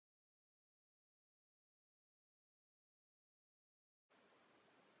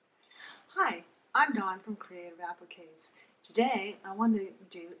Hi, I'm Dawn from Creative Appliques. Today I want to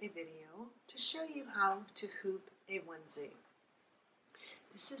do a video to show you how to hoop a onesie.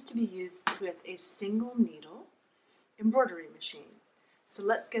 This is to be used with a single needle embroidery machine. So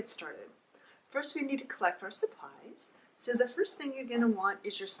let's get started. First we need to collect our supplies. So the first thing you're going to want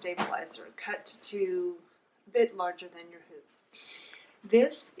is your stabilizer, cut to a bit larger than your hoop.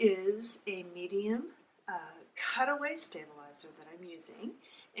 This is a medium cutaway stabilizer that I'm using.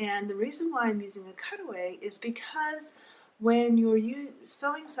 And the reason why I'm using a cutaway is because when you're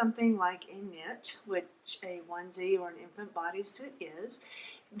sewing something like a knit, which a onesie or an infant bodysuit is,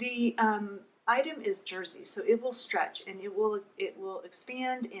 the item is jersey, so it will stretch and it will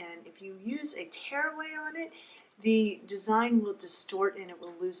expand, and if you use a tearaway on it, the design will distort and it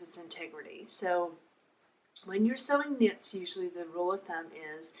will lose its integrity. So when you're sewing knits, usually the rule of thumb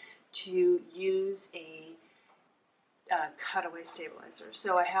is to use a cutaway stabilizer.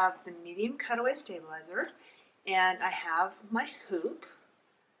 So I have the medium cutaway stabilizer and I have my hoop.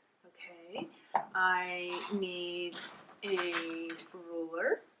 Okay, I need a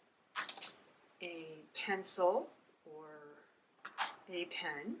ruler, a pencil or a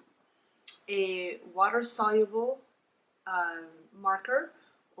pen, a water-soluble marker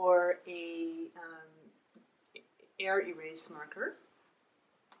or a air erase marker.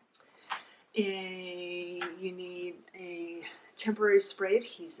 You need a temporary spray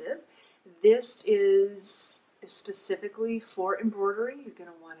adhesive. This is specifically for embroidery. You're going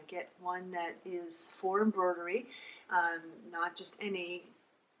to want to get one that is for embroidery, not just any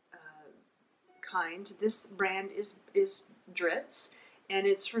kind. This brand is Dritz, and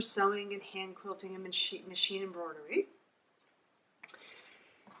it's for sewing and hand quilting and machine embroidery.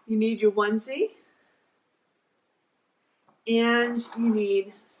 You need your onesie, and you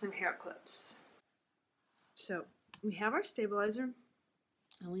need some hair clips. So we have our stabilizer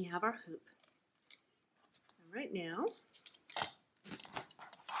and we have our hoop. And right now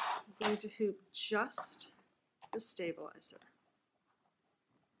I'm going to hoop just the stabilizer.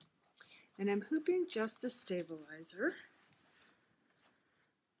 And I'm hooping just the stabilizer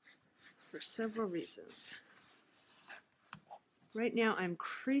for several reasons. Right now I'm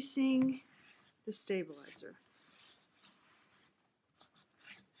creasing the stabilizer.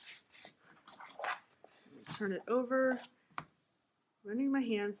 Turn it over, running my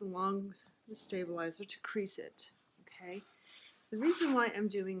hands along the stabilizer to crease it. Okay. The reason why I'm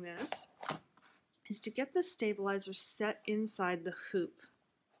doing this is to get the stabilizer set inside the hoop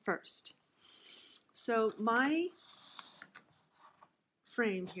first. So my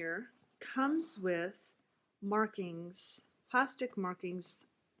frame here comes with markings, plastic markings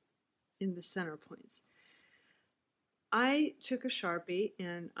in the center points. I took a Sharpie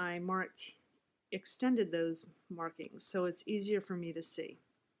and I extended those markings so it's easier for me to see.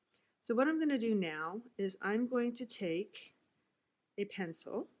 So what I'm going to do now is I'm going to take a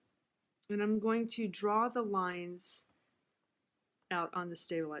pencil and I'm going to draw the lines out on the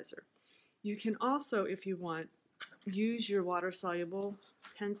stabilizer. You can also, if you want, use your water-soluble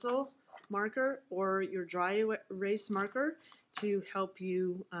pencil marker or your dry erase marker to help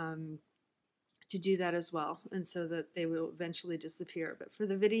you to do that as well, and so that they will eventually disappear. But for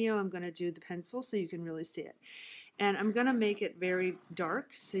the video I'm going to do the pencil so you can really see it, and I'm going to make it very dark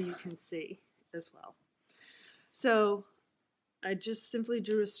so you can see as well. So I just simply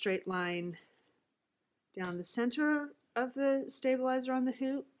drew a straight line down the center of the stabilizer on the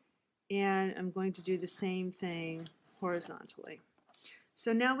hoop, and I'm going to do the same thing horizontally.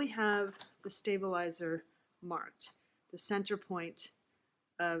 So now we have the stabilizer marked, the center point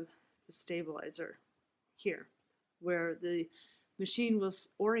of the stabilizer here, where the machine will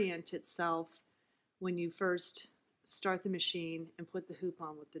orient itself when you first start the machine and put the hoop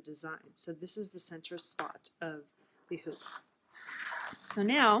on with the design. So this is the center spot of the hoop. So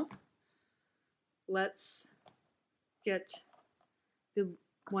now let's get the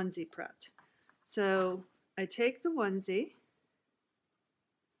onesie prepped. So I take the onesie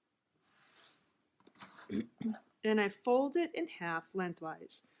and I fold it in half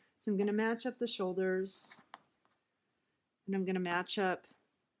lengthwise. So I'm going to match up the shoulders, and I'm going to match up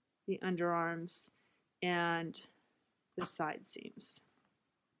the underarms and the side seams.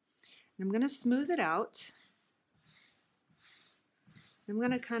 And I'm going to smooth it out. I'm going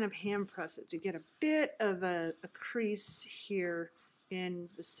to kind of hand press it to get a bit of a crease here in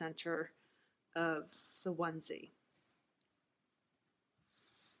the center of the onesie.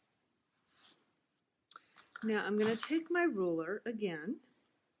 Now I'm going to take my ruler again,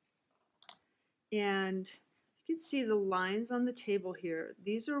 and you can see the lines on the table here.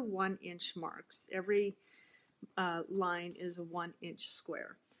 These are 1-inch marks. Every line is a 1-inch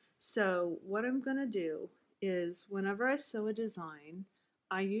square. So what I'm going to do is whenever I sew a design,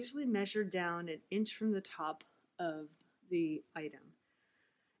 I usually measure down an inch from the top of the item.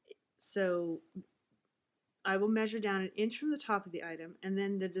 So I will measure down an inch from the top of the item, and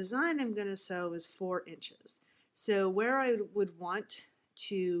then the design I'm going to sew is 4 inches. So where I would want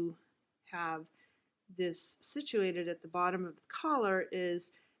to have this situated at the bottom of the collar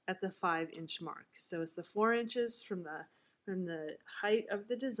is at the 5-inch mark. So it's the 4 inches from the height of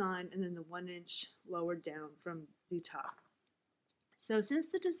the design, and then the 1 inch lower down from the top. So since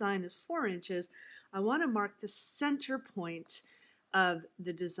the design is 4 inches, I want to mark the center point of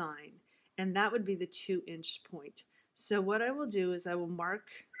the design, and that would be the 2-inch point. So what I will do is I will mark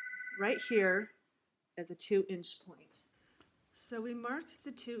right here at the 2-inch point. So we marked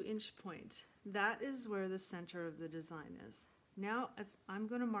the 2-inch point. That is where the center of the design is. Now I'm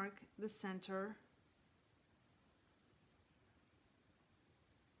going to mark the center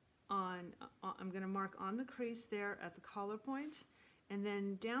I'm going to mark on the crease there at the collar point, and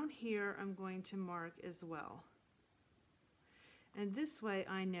then down here I'm going to mark as well. And this way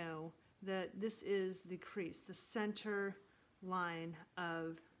I know that this is the crease, the center line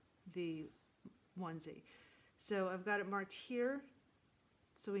of the onesie. So I've got it marked here,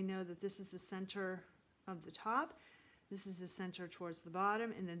 so we know that this is the center of the top, this is the center towards the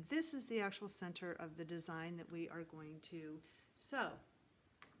bottom, and then this is the actual center of the design that we are going to sew.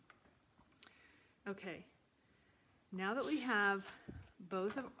 Okay, now that we have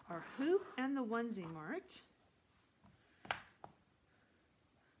both of our hoop and the onesie marked, I'm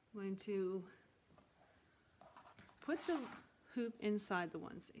going to put the hoop inside the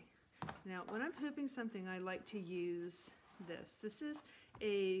onesie. Now, when I'm hooping something, I like to use this. This is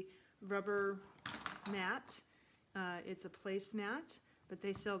a rubber mat. It's a placemat, but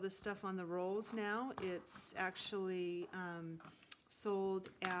they sell this stuff on the rolls now. It's actually sold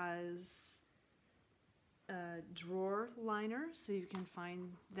as a drawer liner, so you can find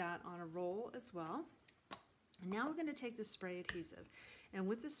that on a roll as well. And now we're going to take the spray adhesive. And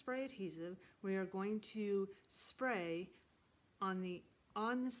with the spray adhesive, we are going to spray on the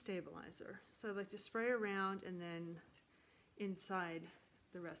stabilizer. So I like to spray around and then inside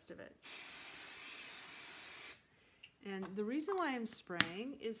the rest of it. And the reason why I'm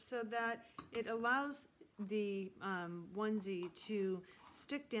spraying is so that it allows the onesie to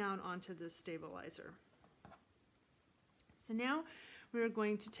stick down onto the stabilizer. So now we're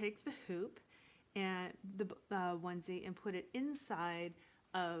going to take the hoop and the onesie and put it inside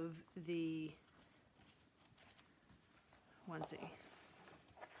of the onesie.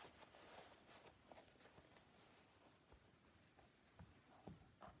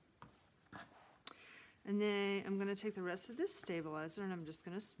 And then I'm going to take the rest of this stabilizer and I'm just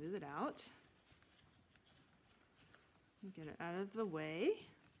going to smooth it out. Get it out of the way.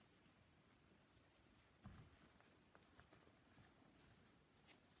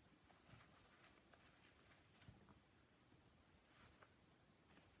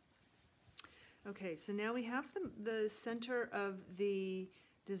 Okay, so now we have the center of the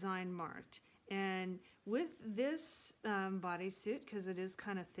design marked. And with this bodysuit, because it is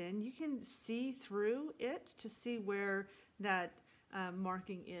kind of thin, you can see through it to see where that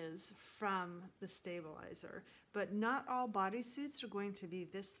marking is from the stabilizer. But not all bodysuits are going to be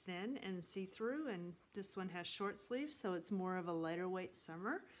this thin and see-through, and this one has short sleeves, so it's more of a lighter weight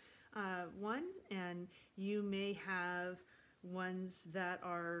summer one. And you may have ones that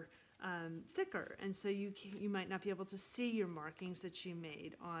are thicker, and so you might not be able to see your markings that you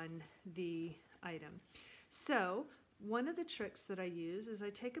made on the item. So one of the tricks that I use is I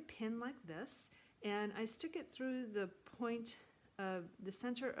take a pin like this and I stick it through the point of the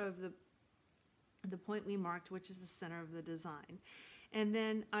center of the point we marked, which is the center of the design. And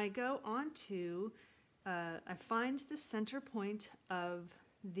then I go on to, I find the center point of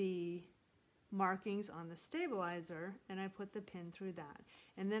the markings on the stabilizer and I put the pin through that.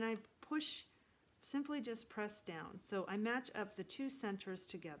 And then I push, simply just press down. So I match up the two centers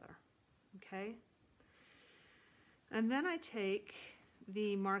together, okay? And then I take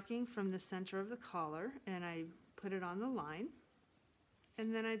the marking from the center of the collar and I put it on the line.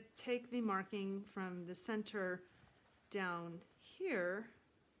 And then I take the marking from the center down here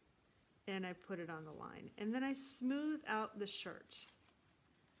and I put it on the line. And then I smooth out the shirt.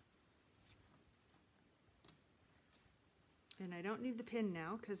 And I don't need the pin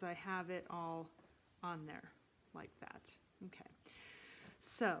now because I have it all on there like that. Okay.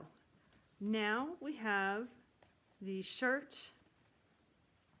 So now we have the shirt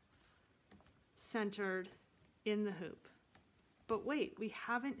centered in the hoop. But wait, we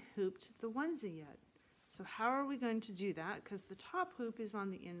haven't hooped the onesie yet. So how are we going to do that? Because the top hoop is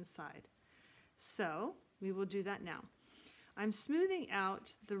on the inside. So we will do that now. I'm smoothing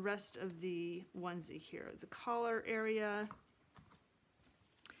out the rest of the onesie here, the collar area.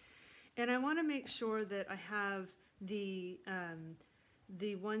 And I want to make sure that I have the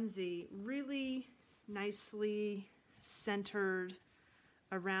onesie really nicely centered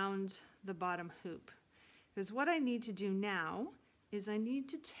around the bottom hoop. Because what I need to do now is I need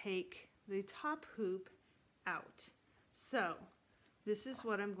to take the top hoop out. So this is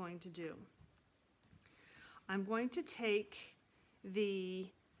what I'm going to do. I'm going to take the,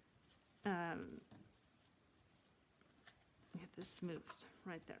 get this smoothed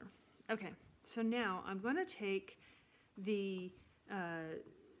right there. Okay, so now I'm going to take the,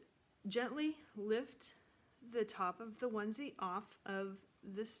 gently lift the top of the onesie off of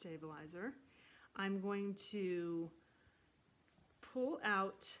the stabilizer. I'm going to pull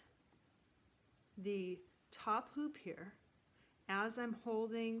out the top hoop here as I'm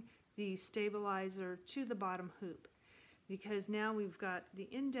holding the stabilizer to the bottom hoop, because now we've got the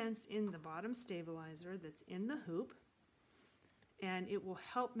indents in the bottom stabilizer that's in the hoop, and it will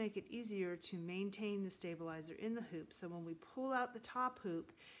help make it easier to maintain the stabilizer in the hoop. So when we pull out the top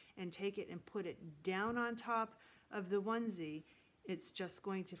hoop and take it and put it down on top of the onesie, it's just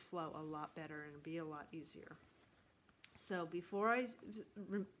going to flow a lot better and be a lot easier. So before I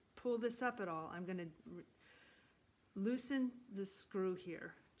pull this up at all, I'm going to loosen the screw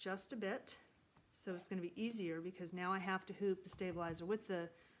here just a bit, so it's going to be easier, because now I have to hoop the stabilizer with the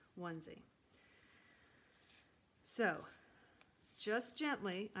onesie. So just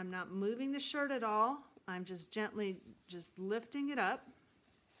gently, I'm not moving the shirt at all, I'm just gently just lifting it up.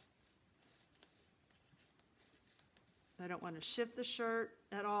 I don't want to shift the shirt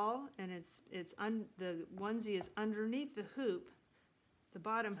at all, and the onesie is underneath the hoop, the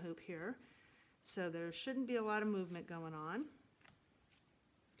bottom hoop here, so there shouldn't be a lot of movement going on.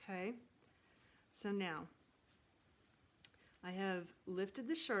 Okay, so now I have lifted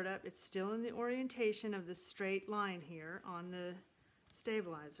the shirt up. It's still in the orientation of the straight line here on the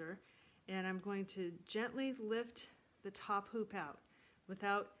stabilizer, and I'm going to gently lift the top hoop out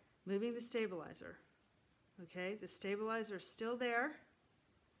without moving the stabilizer. Okay, the stabilizer is still there.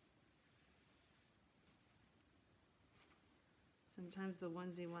 Sometimes the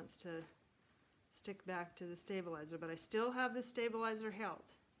onesie wants to stick back to the stabilizer, but I still have the stabilizer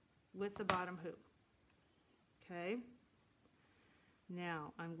held with the bottom hoop. Okay,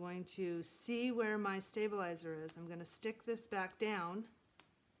 now I'm going to see where my stabilizer is. I'm going to stick this back down,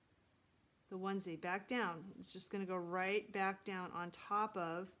 the onesie back down. It's just going to go right back down on top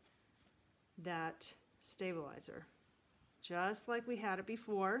of that stabilizer, just like we had it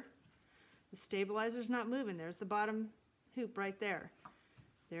before. The stabilizer's not moving. There's the bottom hoop right there.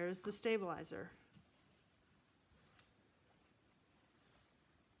 There's the stabilizer.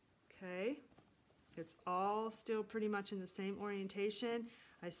 Okay, it's all still pretty much in the same orientation.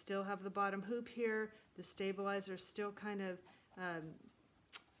 I still have the bottom hoop here. The stabilizer is still kind of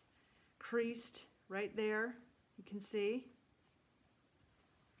creased right there, you can see.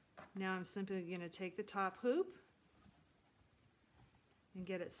 Now I'm simply going to take the top hoop and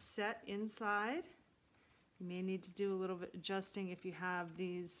get it set inside. You may need to do a little bit adjusting if you have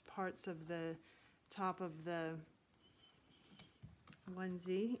these parts of the top of the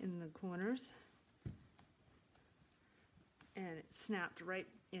onesie in the corners. And it snapped right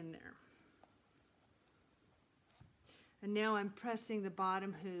in there. And now I'm pressing the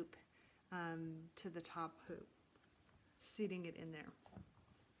bottom hoop to the top hoop, seating it in there.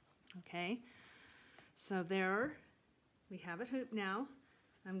 Okay, so there we have it hooped now.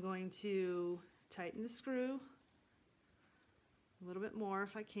 I'm going to tighten the screw a little bit more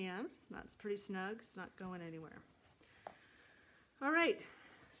if I can. That's pretty snug, it's not going anywhere. All right,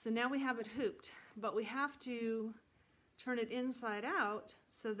 so now we have it hooped, but we have to turn it inside out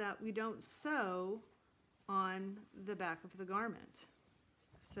so that we don't sew on the back of the garment.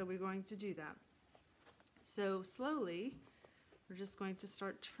 So we're going to do that. So slowly, we're just going to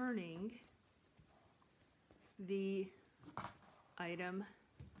start turning the item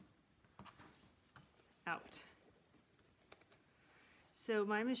out. So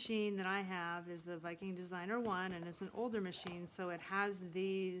my machine that I have is a Viking Designer 1, and it's an older machine, so it has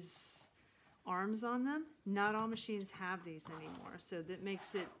these arms on them. Not all machines have these anymore, so that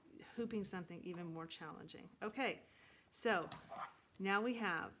makes it hooping something even more challenging. Okay, so now we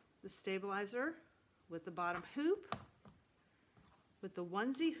have the stabilizer with the bottom hoop, with the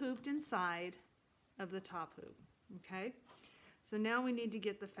onesie hooped inside of the top hoop. Okay, so now we need to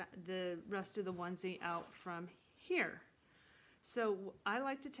get the rest of the onesie out from here. So I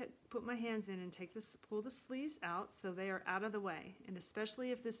like to put my hands in and pull the sleeves out so they are out of the way. And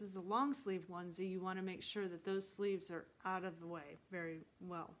especially if this is a long sleeve onesie, you want to make sure that those sleeves are out of the way very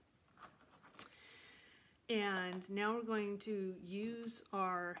well. And now we're going to use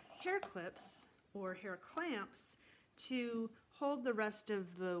our hair clips or hair clamps to hold the rest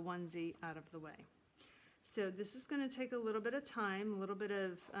of the onesie out of the way. So this is going to take a little bit of time, a little bit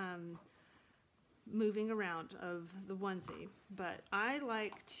of moving around of the onesie, but I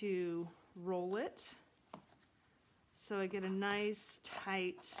like to roll it so I get a nice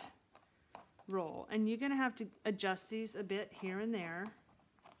tight roll. And you're going to have to adjust these a bit here and there,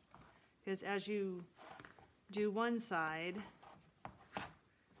 because as you do one side,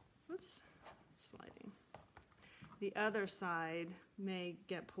 whoops, sliding, the other side may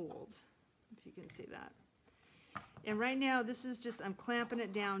get pulled, if you can see that. And right now this is just, I'm clamping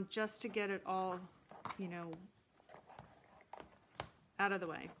it down just to get it all, you know, out of the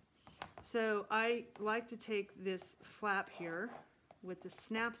way. So I like to take this flap here with the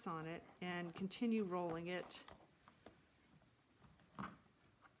snaps on it and continue rolling it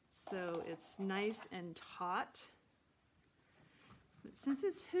so it's nice and taut. But since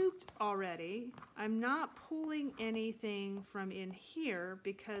it's hooped already, I'm not pulling anything from in here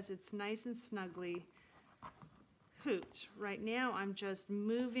because it's nice and snugly hooped. Right now I'm just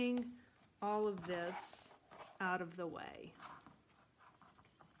moving all of this out of the way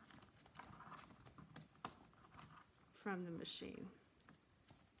from the machine.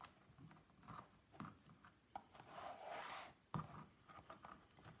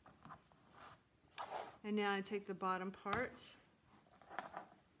 And now I take the bottom part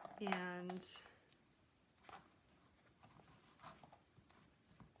and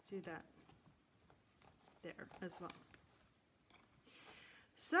do that there as well.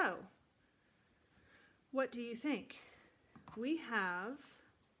 So, what do you think? We have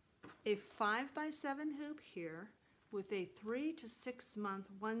a 5x7 hoop here with a 3 to 6 month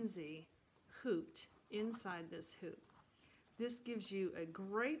onesie hooped inside this hoop. This gives you a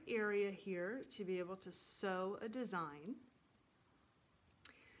great area here to be able to sew a design.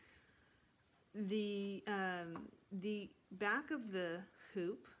 The back of the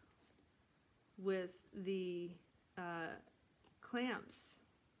hoop with the clamps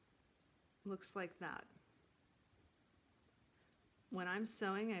looks like that. When I'm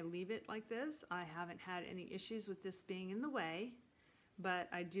sewing, I leave it like this. I haven't had any issues with this being in the way, but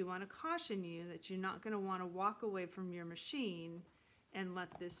I do want to caution you that you're not going to want to walk away from your machine and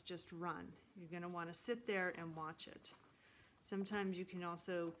let this just run. You're going to want to sit there and watch it. Sometimes you can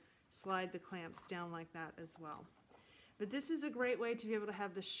also slide the clamps down like that as well. But this is a great way to be able to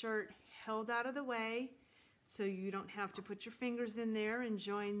have the shirt held out of the way so you don't have to put your fingers in there and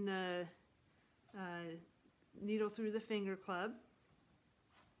join the needle through the finger club.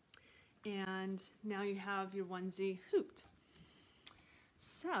 And now you have your onesie hooped.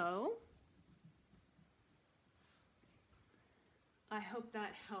 So, I hope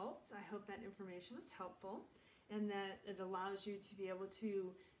that helped. I hope that information was helpful and that it allows you to be able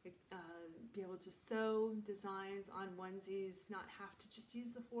to sew designs on onesies, not have to just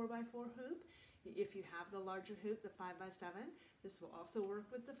use the 4x4 hoop. If you have the larger hoop, the 5x7, this will also work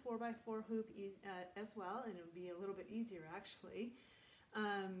with the 4x4 hoop as well, and it will be a little bit easier actually.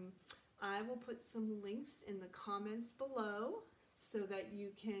 I will put some links in the comments below so that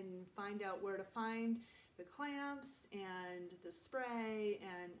you can find out where to find the clamps and the spray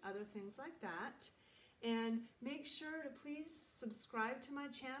and other things like that. And make sure to please subscribe to my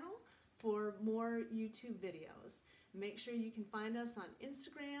channel for more YouTube videos. Make sure you can find us on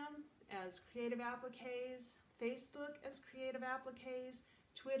Instagram as Creative Appliques, Facebook as Creative Appliques,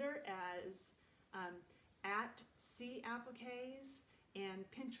 Twitter as @CAppliques, and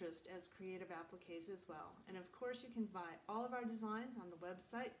Pinterest as Creative Appliques as well. And of course you can buy all of our designs on the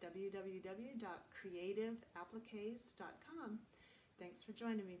website www.creativeappliques.com. Thanks for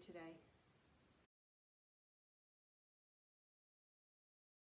joining me today.